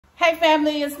Hey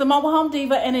family, it's the Mobile Home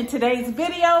Diva, and in today's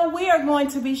video, we are going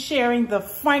to be sharing the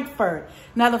Frankfurt.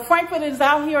 Now the Frankfurt is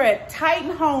out here at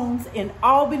Titan Homes in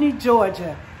Albany,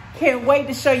 Georgia. Can't wait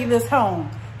to show you this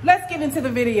home. Let's get into the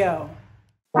video.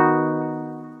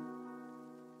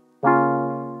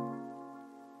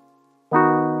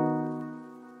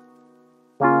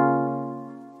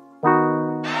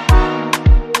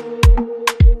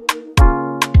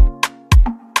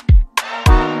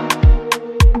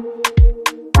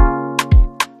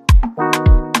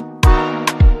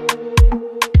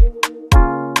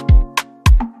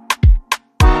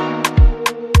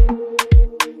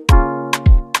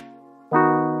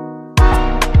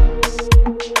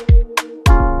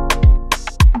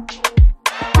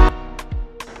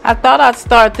 I thought I'd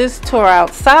start this tour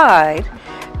outside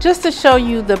just to show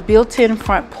you the built-in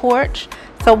front porch.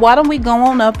 So why don't we go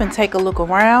on up and take a look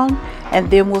around, and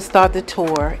then we'll start the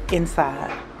tour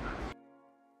inside.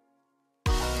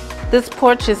 This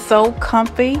porch is so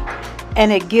comfy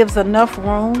and it gives enough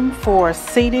room for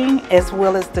seating as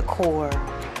well as decor.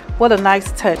 What a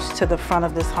nice touch to the front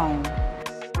of this home.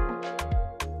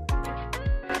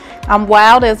 I'm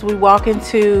wowed as we walk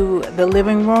into the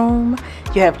living room.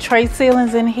 You have tray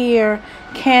ceilings in here,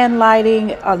 can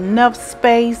lighting, enough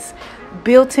space,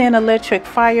 built-in electric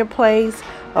fireplace,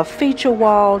 a feature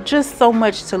wall, just so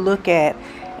much to look at.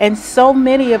 And so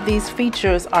many of these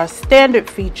features are standard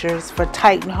features for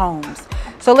Titan Homes.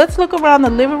 So let's look around the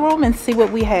living room and see what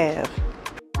we have.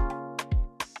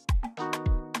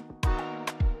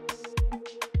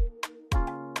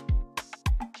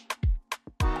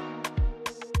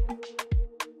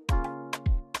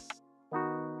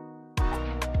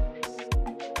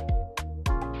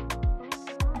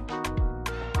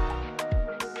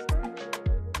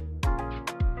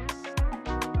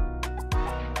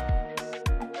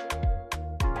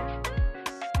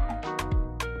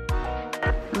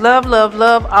 Love, love,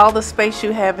 love all the space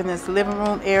you have in this living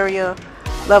room area.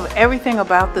 Love everything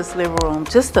about this living room.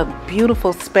 Just a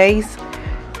beautiful space.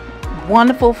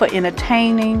 Wonderful for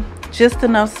entertaining. Just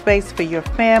enough space for your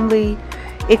family.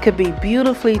 It could be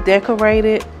beautifully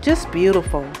decorated. Just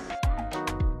beautiful.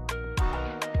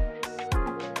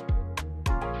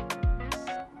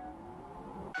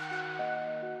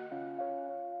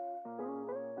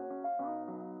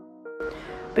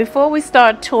 Before we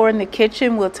start touring the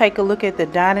kitchen, we'll take a look at the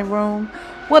dining room.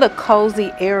 What a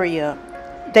cozy area.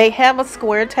 They have a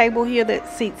square table here that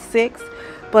seats 6,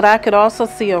 but I could also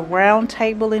see a round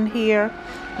table in here.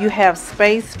 You have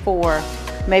space for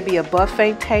maybe a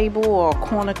buffet table or a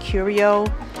corner curio.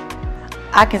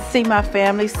 I can see my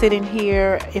family sitting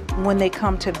here when they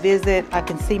come to visit. I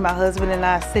can see my husband and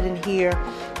I sitting here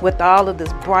with all of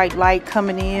this bright light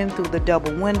coming in through the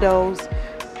double windows.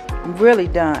 Really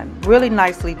done, really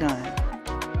nicely done.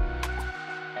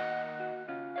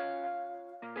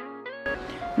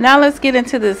 Now let's get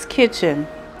into this kitchen.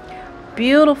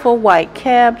 Beautiful white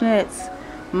cabinets,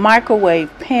 microwave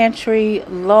pantry,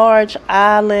 large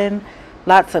island,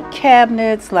 lots of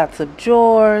cabinets, lots of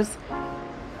drawers,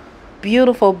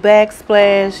 beautiful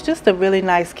backsplash. Just a really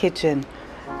nice kitchen.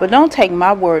 But don't take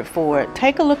my word for it.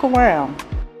 Take a look around.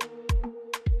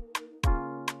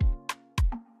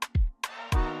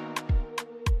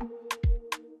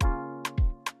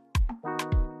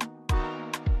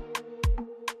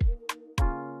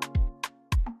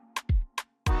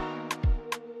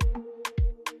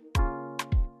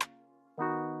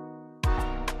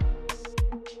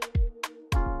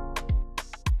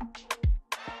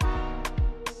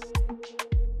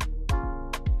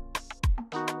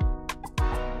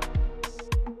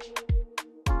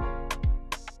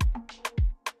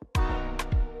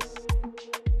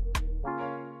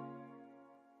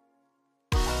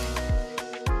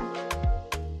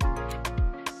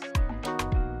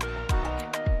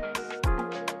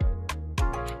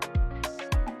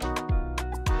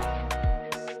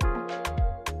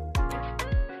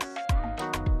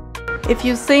 If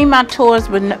you've seen my tours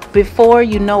before,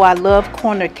 you know I love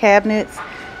corner cabinets.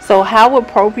 So how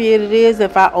appropriate it is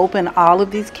if I open all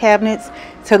of these cabinets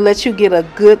to let you get a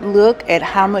good look at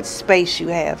how much space you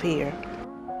have here.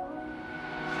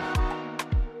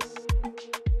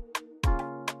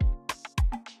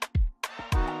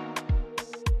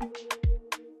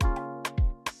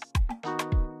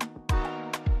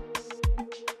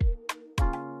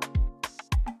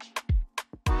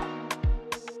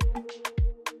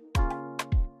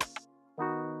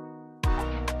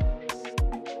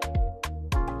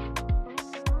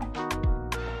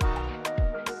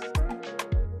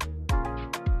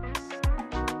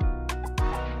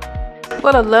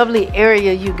 What a lovely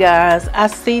area, you guys. I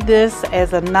see this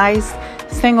as a nice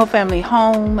single family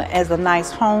home as a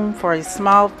nice home for a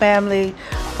small family,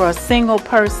 for a single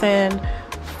person,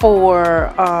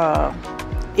 for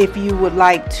if you would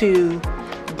like to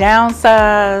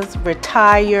downsize,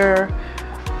 retire,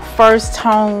 first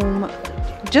home,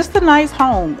 just a nice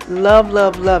home. Love,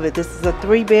 love, love it. This is a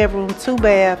 3-bedroom,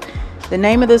 2-bath. The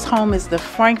name of this home is the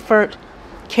Frankfurt.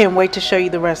 Can't wait to show you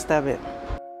the rest of it.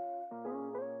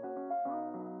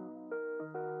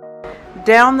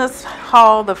 Down this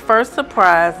hall, the first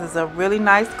surprise is a really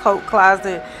nice coat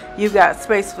closet. You've got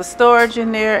space for storage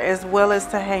in there as well as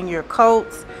to hang your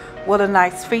coats. What a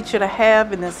nice feature to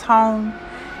have in this home.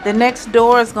 The next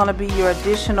door is going to be your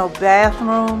additional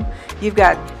bathroom. You've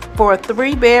got, for a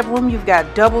 3-bedroom, you've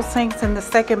got double sinks in the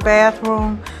second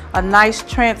bathroom, a nice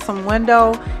transom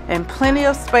window, and plenty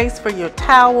of space for your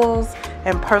towels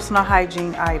and personal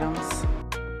hygiene items.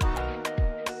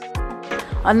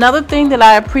 Another thing that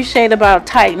I appreciate about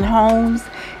Titan Homes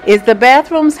is the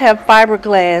bathrooms have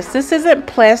fiberglass. This isn't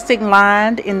plastic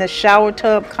lined in the shower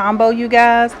tub combo, you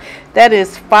guys. That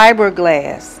is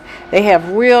fiberglass. They have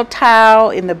real tile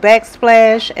in the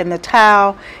backsplash, and the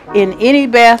tile in any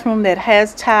bathroom that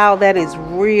has tile, that is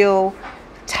real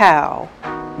tile.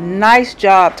 Nice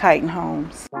job, Titan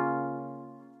Homes.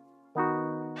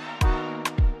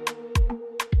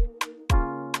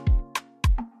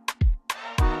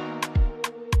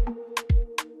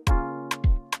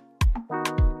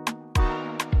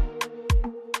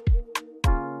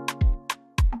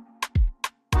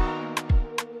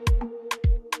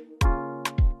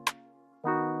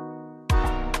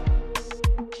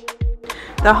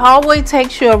 The hallway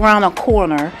takes you around a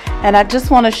corner, and I just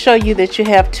want to show you that you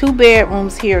have 2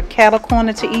 bedrooms here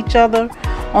cat-a-corner to each other.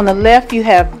 On the left you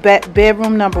have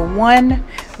bedroom number 1.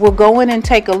 We'll go in and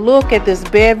take a look at this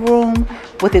bedroom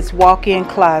with its walk-in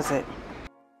closet.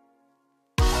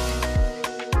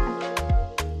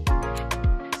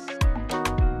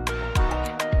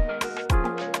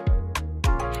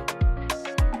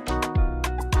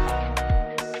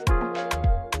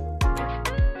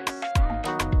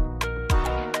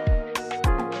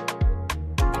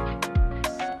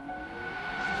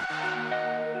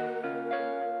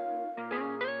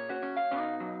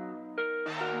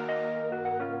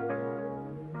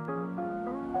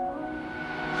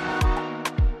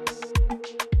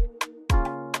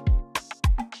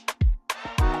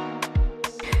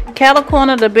 Cattle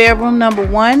corner to bedroom number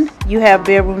 1, you have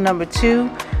bedroom number 2.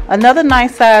 Another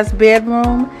nice sized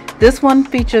bedroom. This one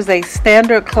features a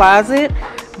standard closet,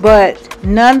 but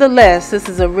nonetheless, this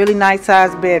is a really nice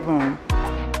sized bedroom.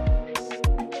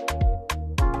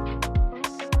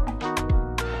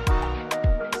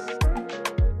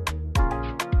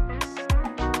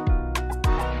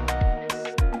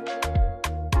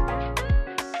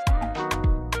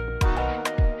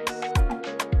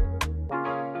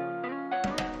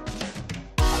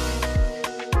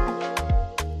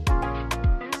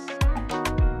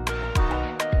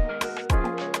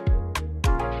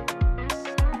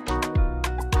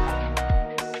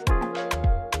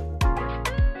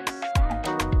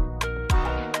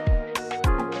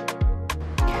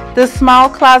 The small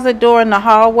closet door in the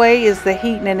hallway is the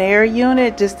heating and air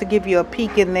unit, just to give you a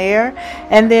peek in there.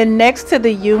 And then next to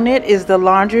the unit is the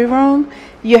laundry room.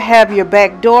 You have your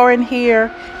back door in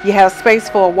here. You have space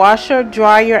for a washer,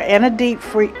 dryer, and a deep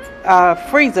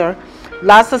freezer.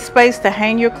 Lots of space to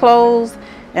hang your clothes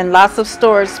and lots of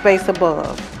storage space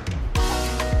above.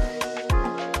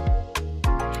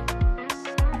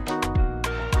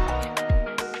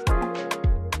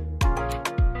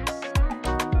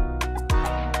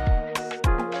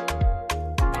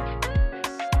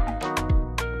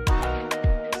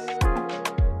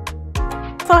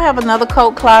 Also have another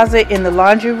coat closet in the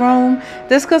laundry room.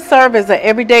 This could serve as an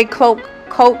everyday coat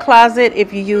closet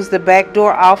if you use the back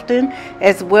door often,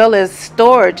 as well as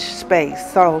storage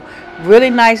space. So really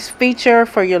nice feature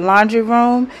for your laundry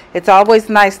room. It's always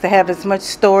nice to have as much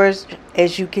storage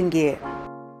as you can get.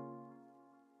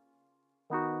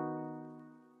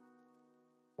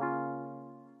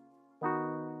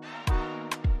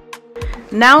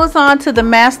 Now it's on to the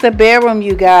master bedroom,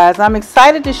 you guys. I'm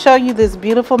excited to show you this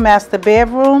beautiful master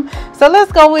bedroom. So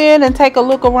let's go in and take a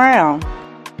look around.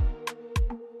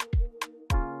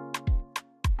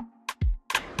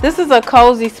 This is a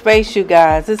cozy space, you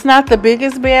guys. It's not the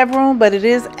biggest bedroom, but it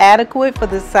is adequate for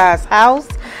this size house.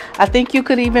 I think you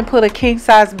could even put a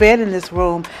king-size bed in this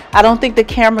room. I don't think the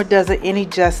camera does it any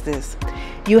justice.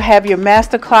 You have your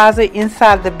master closet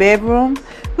inside the bedroom.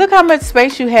 Look how much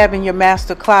space you have in your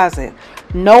master closet.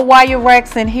 No wire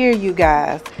racks in here, you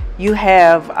guys. You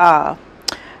have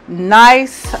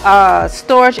nice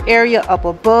storage area up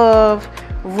above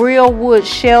real wood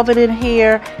shelving in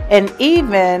here, and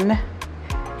even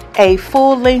a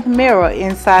full-length mirror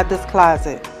inside this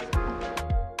closet.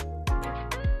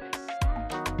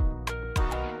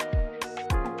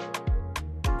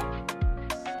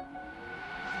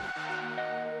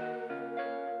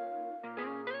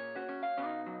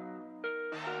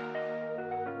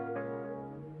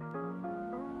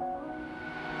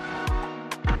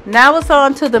 Now it's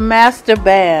on to the master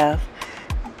bath.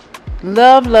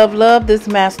 Love, love, love this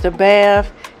master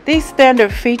bath. These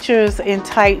standard features in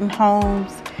Titan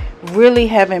homes really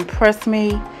have impressed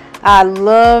me. I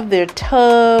love their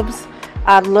tubs.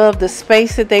 I love the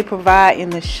space that they provide in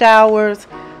the showers.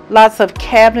 Lots of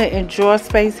cabinet and drawer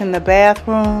space in the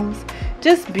bathrooms.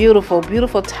 Just beautiful,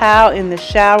 beautiful tile in the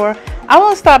shower. I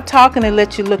won't stop talking and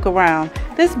let you look around.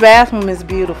 This bathroom is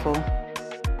beautiful.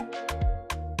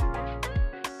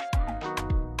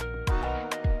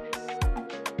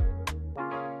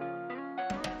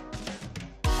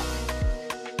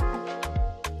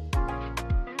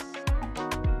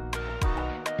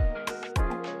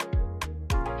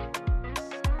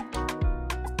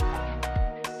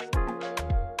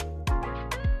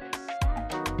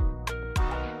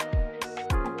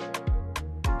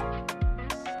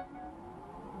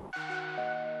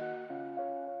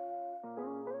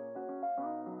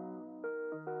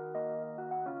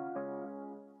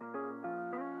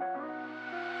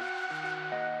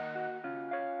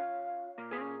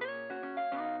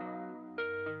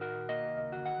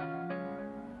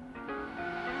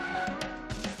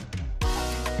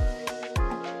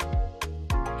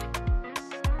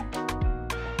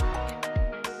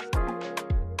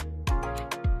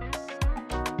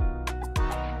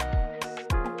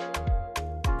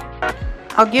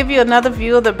 I'll give you another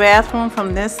view of the bathroom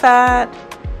from this side.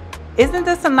 Isn't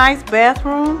this a nice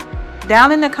bathroom?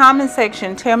 Down in the comment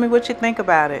section, tell me what you think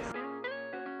about it.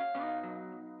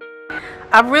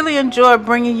 I've really enjoyed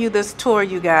bringing you this tour,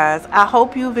 you guys. I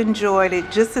hope you've enjoyed it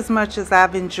just as much as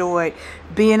I've enjoyed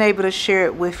being able to share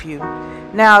it with you.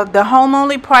 Now, the home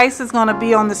only price is going to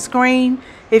be on the screen.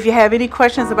 If you have any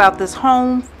questions about this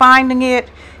home, finding it,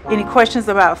 any questions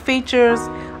about features,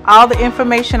 all the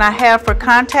information I have for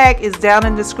contact is down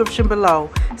in the description below.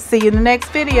 See you in the next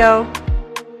video.